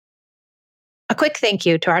quick thank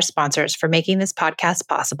you to our sponsors for making this podcast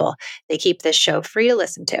possible. They keep this show free to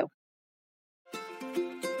listen to.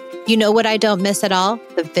 You know what I don't miss at all?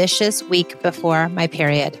 The vicious week before my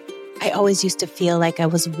period. I always used to feel like I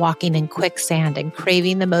was walking in quicksand and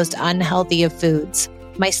craving the most unhealthy of foods.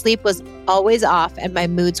 My sleep was always off and my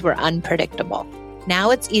moods were unpredictable. Now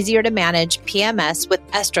it's easier to manage PMS with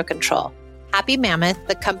Estrocontrol. Happy Mammoth,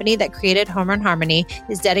 the company that created Hormone Harmony,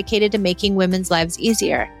 is dedicated to making women's lives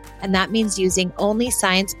easier. And that means using only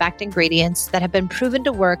science-backed ingredients that have been proven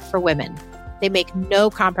to work for women. They make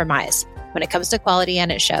no compromise when it comes to quality,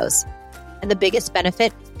 and it shows. And the biggest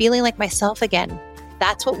benefit, feeling like myself again.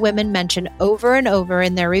 That's what women mention over and over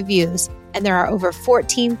in their reviews. And there are over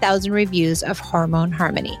 14,000 reviews of Hormone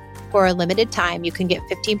Harmony. For a limited time, you can get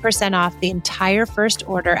 15% off the entire first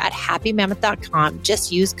order at happymammoth.com.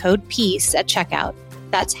 Just use code PEACE at checkout.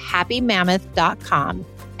 That's happymammoth.com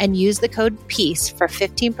and use the code PEACE for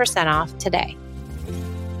 15% off today.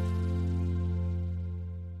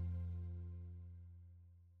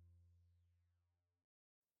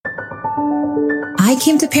 I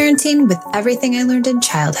came to parenting with everything I learned in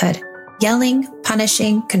childhood: yelling,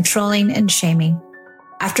 punishing, controlling, and shaming.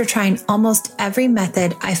 After trying almost every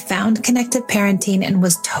method, I found connected parenting and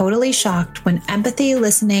was totally shocked when empathy,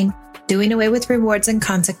 listening, doing away with rewards and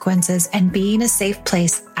consequences, and being a safe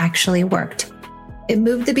place actually worked. It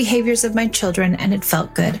moved the behaviors of my children and it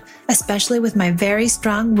felt good, especially with my very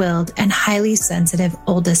strong-willed and highly sensitive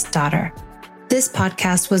oldest daughter. This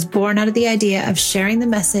podcast was born out of the idea of sharing the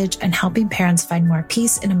message and helping parents find more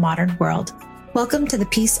peace in a modern world. Welcome to the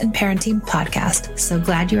Peace and Parenting Podcast. So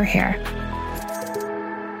glad you're here.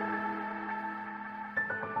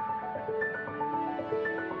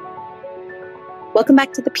 Welcome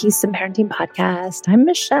back to the Peace and Parenting Podcast. I'm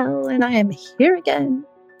Michelle and I am here again.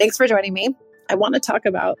 Thanks for joining me. I want to talk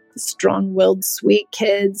about strong-willed, sweet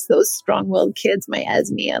kids, those strong-willed kids, my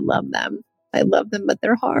Esme. I love them. I love them, but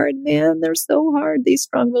they're hard, man. They're so hard. These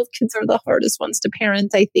strong-willed kids are the hardest ones to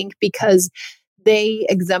parent, I think, because they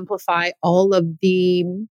exemplify all of the,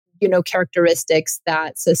 characteristics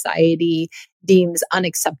that society deems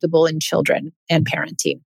unacceptable in children and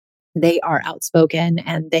parenting. They are outspoken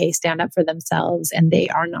and they stand up for themselves and they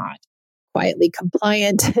are not quietly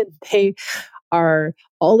compliant. They are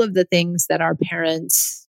all of the things that our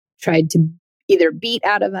parents tried to either beat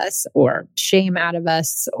out of us or shame out of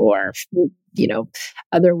us or,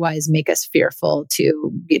 otherwise make us fearful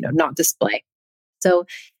to, not display. So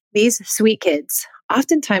these sweet kids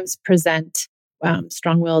oftentimes present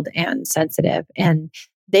strong-willed and sensitive, and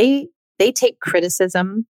they take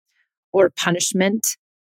criticism or punishment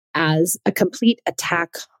as a complete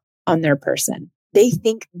attack on their person. They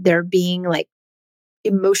think they're being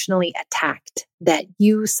emotionally attacked, that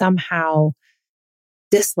you somehow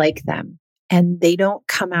dislike them, and they don't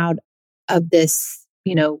come out of this,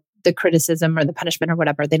 the criticism or the punishment or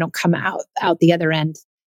whatever. They don't come out the other end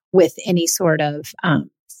with any sort of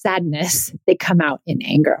sadness. They come out in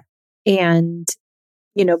anger. And,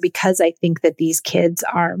 because I think that these kids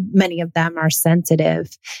many of them are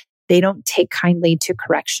sensitive, they don't take kindly to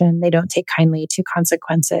correction. They don't take kindly to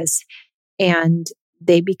consequences. And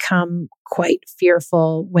they become quite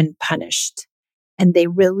fearful when punished. And they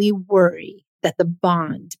really worry that the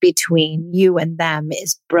bond between you and them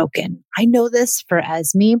is broken. I know this for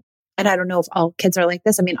Esme, and I don't know if all kids are like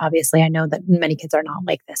this. I mean, obviously, I know that many kids are not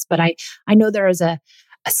like this, but I know there is a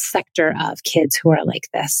sector of kids who are like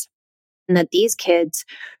this. And that these kids,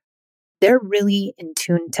 they're really in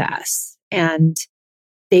tune to us. And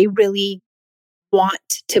they really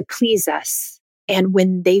want to please us. And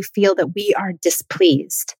when they feel that we are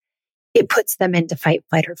displeased, it puts them into fight,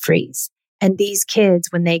 flight, or freeze. And these kids,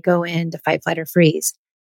 when they go into fight, flight, or freeze,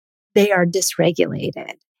 they are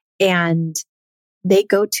dysregulated and they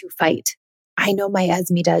go to fight. I know my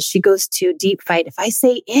Esme does. She goes to deep fight. If I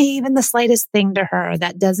say even the slightest thing to her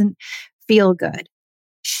that doesn't feel good,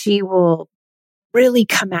 she will really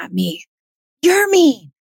come at me. You're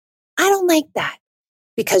mean. I don't like that,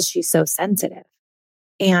 because she's so sensitive.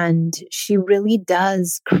 And she really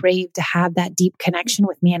does crave to have that deep connection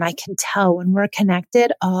with me. And I can tell when we're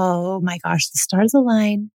connected, oh my gosh, the stars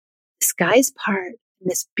align, the skies part,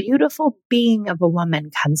 and this beautiful being of a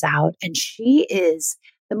woman comes out. And she is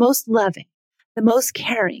the most loving, the most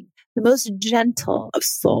caring, the most gentle of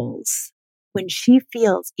souls. When she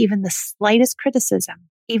feels even the slightest criticism,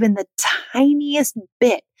 even the tiniest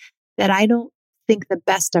bit that I don't think the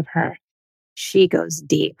best of her, she goes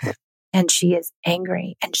deep. And she is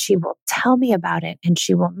angry and she will tell me about it and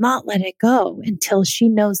she will not let it go until she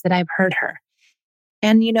knows that I've hurt her.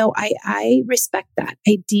 And, I respect that.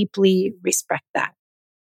 I deeply respect that.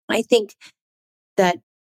 I think that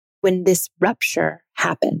when this rupture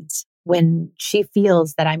happens, when she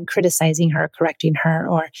feels that I'm criticizing her, correcting her,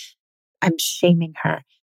 or I'm shaming her,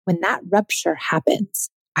 when that rupture happens,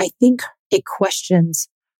 I think it questions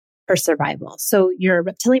her survival. So your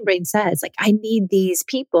reptilian brain says, like, I need these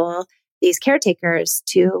people, these caretakers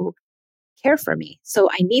to care for me. So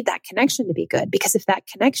I need that connection to be good, because if that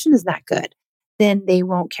connection is not good, then they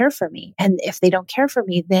won't care for me. And if they don't care for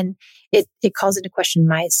me, then it calls into question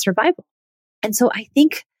my survival. And so I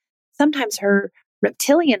think sometimes her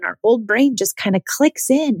reptilian, our old brain, just kind of clicks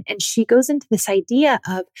in, and she goes into this idea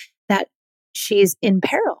of that she's in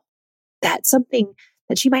peril, that something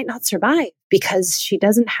that she might not survive because she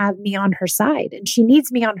doesn't have me on her side. And she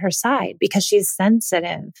needs me on her side because she's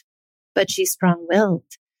sensitive, but she's strong-willed.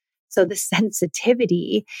 So the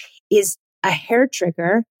sensitivity is a hair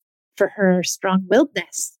trigger for her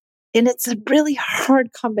strong-willedness. And it's a really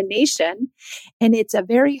hard combination. And it's a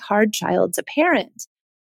very hard child to parent.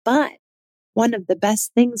 But one of the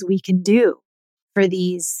best things we can do for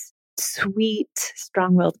these sweet,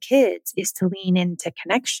 strong-willed kids is to lean into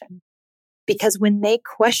connection. Because when they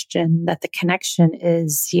question that the connection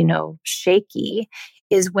is, shaky,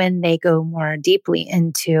 is when they go more deeply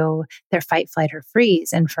into their fight, flight, or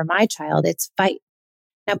freeze. And for my child, it's fight.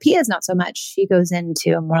 Now, Pia is not so much. She goes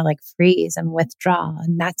into a more like freeze and withdraw.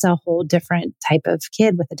 And that's a whole different type of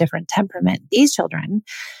kid with a different temperament. These children,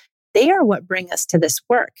 they are what bring us to this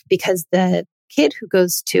work, because the kid who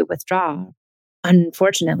goes to withdraw,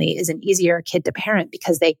 unfortunately, is an easier kid to parent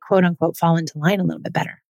because they quote unquote fall into line a little bit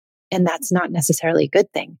better. And that's not necessarily a good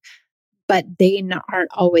thing, but they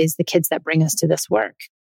aren't always the kids that bring us to this work.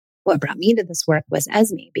 What brought me to this work was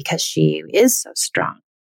Esme, because she is so strong.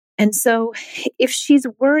 And so if she's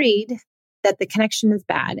worried that the connection is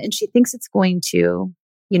bad and she thinks it's going to,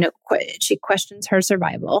 she questions her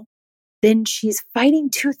survival, then she's fighting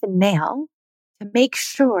tooth and nail to make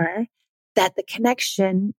sure that the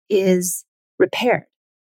connection is repaired.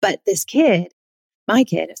 But this kid, my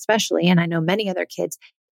kid especially, and I know many other kids,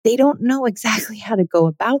 they don't know exactly how to go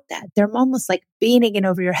about that. They're almost like beating it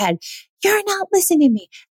over your head. You're not listening to me.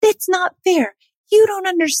 It's not fair. You don't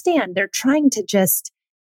understand. They're trying to just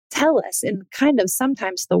tell us in kind of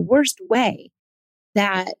sometimes the worst way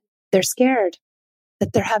that they're scared,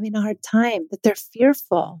 that they're having a hard time, that they're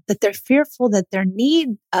fearful that their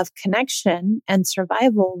need of connection and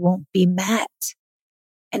survival won't be met.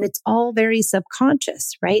 And it's all very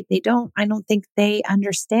subconscious, right? I don't think they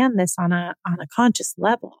understand this on a conscious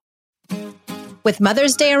level. With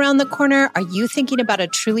Mother's Day around the corner, are you thinking about a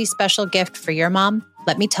truly special gift for your mom?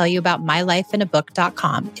 Let me tell you about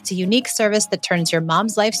mylifeinabook.com. It's a unique service that turns your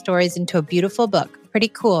mom's life stories into a beautiful book. Pretty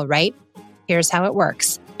cool, right? Here's how it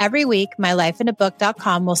works. Every week,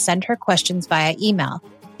 mylifeinabook.com will send her questions via email.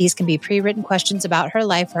 These can be pre-written questions about her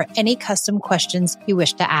life or any custom questions you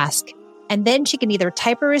wish to ask. And then she can either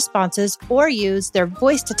type her responses or use their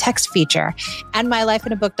voice-to-text feature. And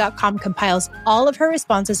mylifeinabook.com compiles all of her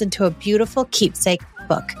responses into a beautiful keepsake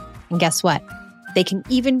book. And guess what? They can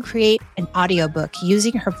even create an audiobook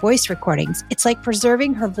using her voice recordings. It's like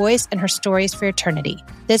preserving her voice and her stories for eternity.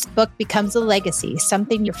 This book becomes a legacy,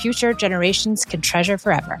 something your future generations can treasure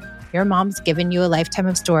forever. Your mom's given you a lifetime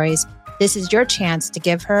of stories. This is your chance to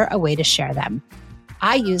give her a way to share them.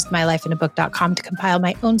 I used mylifeinabook.com to compile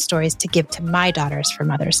my own stories to give to my daughters for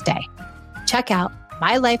Mother's Day. Check out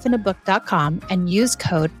mylifeinabook.com and use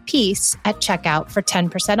code PEACE at checkout for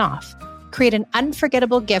 10% off. Create an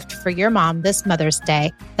unforgettable gift for your mom this Mother's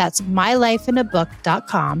Day. That's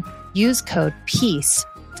mylifeinabook.com. Use code PEACE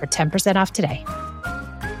for 10% off today.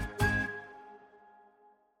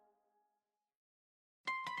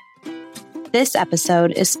 This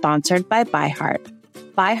episode is sponsored by ByHeart.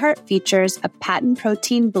 ByHeart features a patent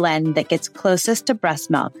protein blend that gets closest to breast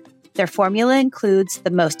milk. Their formula includes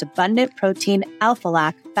the most abundant protein,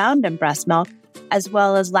 Alpha-Lac, found in breast milk, as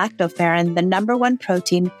well as lactoferrin, the number one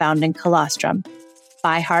protein found in colostrum.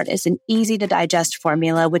 ByHeart is an easy-to-digest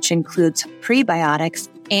formula which includes prebiotics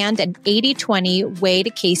and an 80-20 whey to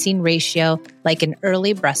casein ratio like in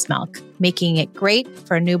early breast milk, making it great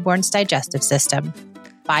for a newborn's digestive system.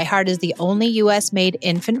 ByHeart is the only U.S.-made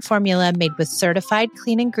infant formula made with certified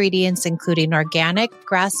clean ingredients, including organic,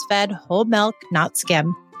 grass-fed, whole milk, not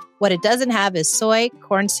skim. What it doesn't have is soy,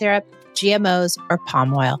 corn syrup, GMOs, or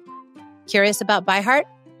palm oil. Curious about ByHeart?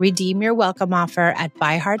 Redeem your welcome offer at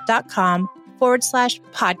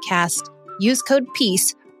byheart.com/podcast. Use code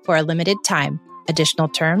PEACE for a limited time. Additional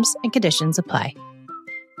terms and conditions apply.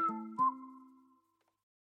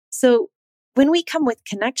 So when we come with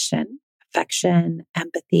connection, affection,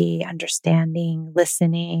 empathy, understanding,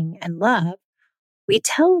 listening, and love, we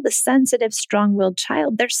tell the sensitive, strong-willed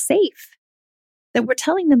child they're safe. that we're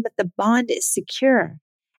telling them that the bond is secure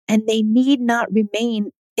and they need not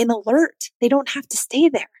remain in alert. They don't have to stay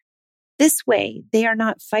there. This way, they are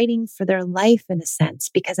not fighting for their life in a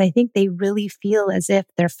sense, because I think they really feel as if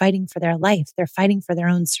they're fighting for their life. They're fighting for their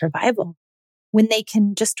own survival. When they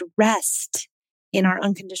can just rest in our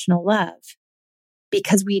unconditional love,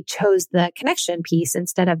 because we chose the connection piece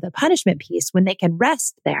instead of the punishment piece, when they can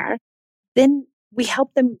rest there, then we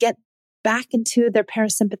help them get back into their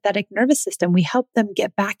parasympathetic nervous system. We help them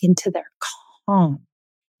get back into their calm,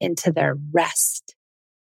 into their rest.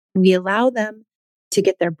 We allow them to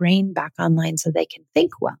get their brain back online so they can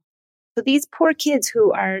think well. So these poor kids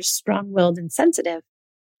who are strong-willed and sensitive,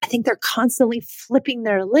 I think they're constantly flipping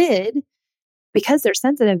their lid because they're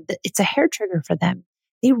sensitive. It's a hair trigger for them.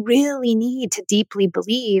 They really need to deeply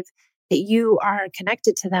believe that you are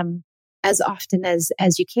connected to them as often as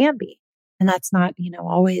you can be. And that's not,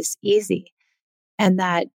 always easy. And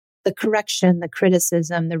that the correction, the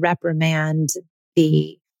criticism, the reprimand,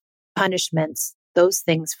 the punishments, those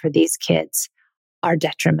things for these kids are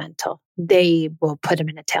detrimental. They will put them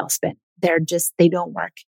in a tailspin. They don't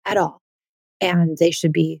work at all. And they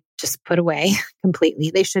should be just put away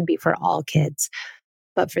completely. They should be for all kids.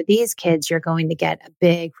 But for these kids, you're going to get a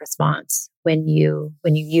big response when you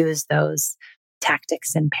use those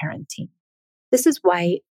tactics in parenting. This is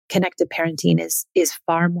why connected parenting is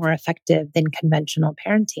far more effective than conventional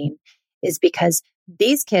parenting, is because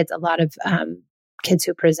these kids, a lot of kids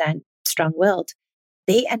who present strong-willed,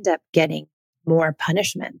 they end up getting more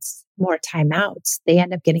punishments, more timeouts. They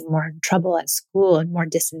end up getting more in trouble at school and more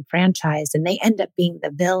disenfranchised, and they end up being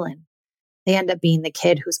the villain. They end up being the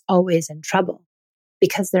kid who's always in trouble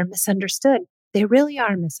because they're misunderstood. They really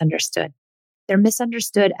are misunderstood. They're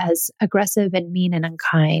misunderstood as aggressive and mean and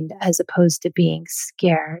unkind, as opposed to being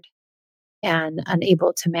scared and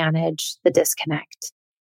unable to manage the disconnect.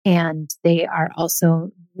 And they are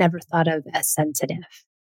also never thought of as sensitive.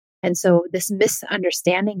 And so this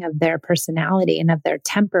misunderstanding of their personality and of their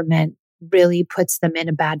temperament really puts them in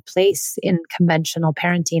a bad place in conventional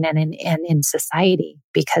parenting and in society,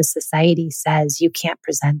 because society says you can't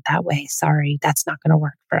present that way. Sorry, that's not going to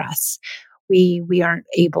work for us. We aren't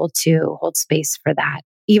able to hold space for that,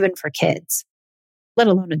 even for kids, let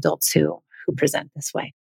alone adults who present this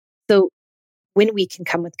way. So when we can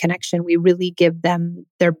come with connection, we really give them,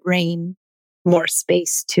 their brain, more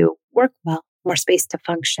space to work well, more space to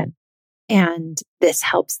function. And this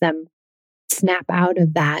helps them snap out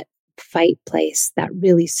of that fight place, that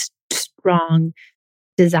really strong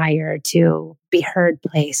desire to be heard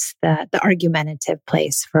place, the argumentative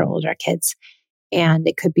place for older kids. And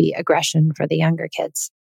it could be aggression for the younger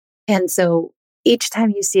kids. And so each time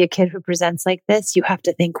you see a kid who presents like this, you have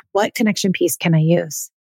to think, what connection piece can I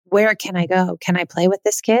use? Where can I go? Can I play with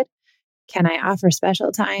this kid? Can I offer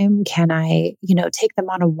special time? Can I, take them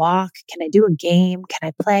on a walk? Can I do a game? Can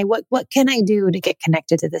I play? What can I do to get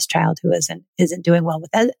connected to this child who isn't doing well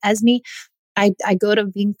with Esme? I go to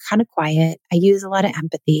being kind of quiet. I use a lot of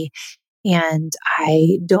empathy, and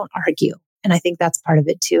I don't argue. And I think that's part of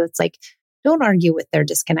it too. It's like, don't argue with their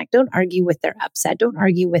disconnect. Don't argue with their upset. Don't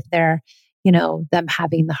argue with their, them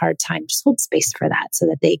having the hard time. Just hold space for that so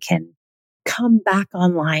that they can come back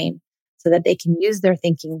online, so that they can use their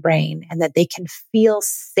thinking brain and that they can feel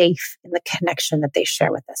safe in the connection that they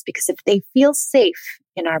share with us. Because if they feel safe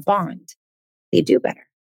in our bond, they do better.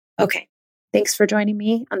 Okay. Thanks for joining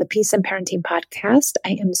me on the Peace and Parenting podcast.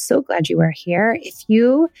 I am so glad you are here. If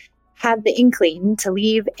you have the inkling to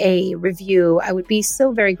leave a review, I would be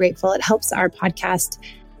so very grateful. It helps our podcast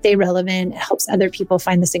stay relevant. It helps other people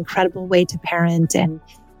find this incredible way to parent and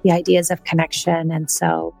the ideas of connection. And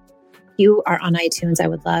so if you are on iTunes, I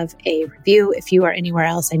would love a review. If you are anywhere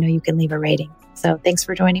else, I know you can leave a rating. So thanks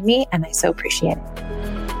for joining me, and I so appreciate it.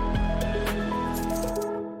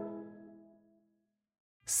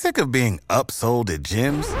 Sick of being upsold at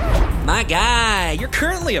gyms? My guy, you're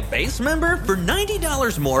currently a base member. For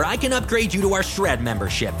 $90 more, I can upgrade you to our Shred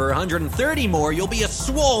membership. For $130 more, you'll be a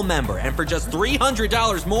Swole member. And for just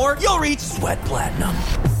 $300 more, you'll reach Sweat Platinum.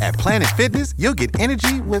 At Planet Fitness, you'll get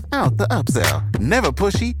energy without the upsell. Never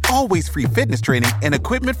pushy, always free fitness training and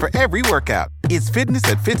equipment for every workout. It's fitness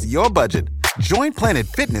that fits your budget. Join Planet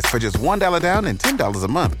Fitness for just $1 down and $10 a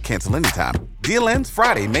month. Cancel anytime. Deal ends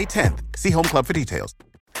Friday, May 10th. See Home Club for details.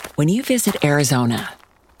 When you visit Arizona,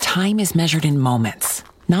 time is measured in moments,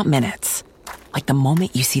 not minutes. Like the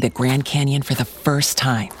moment you see the Grand Canyon for the first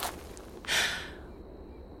time.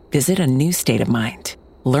 Visit a new state of mind.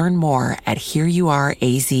 Learn more at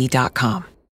hereyouareaz.com.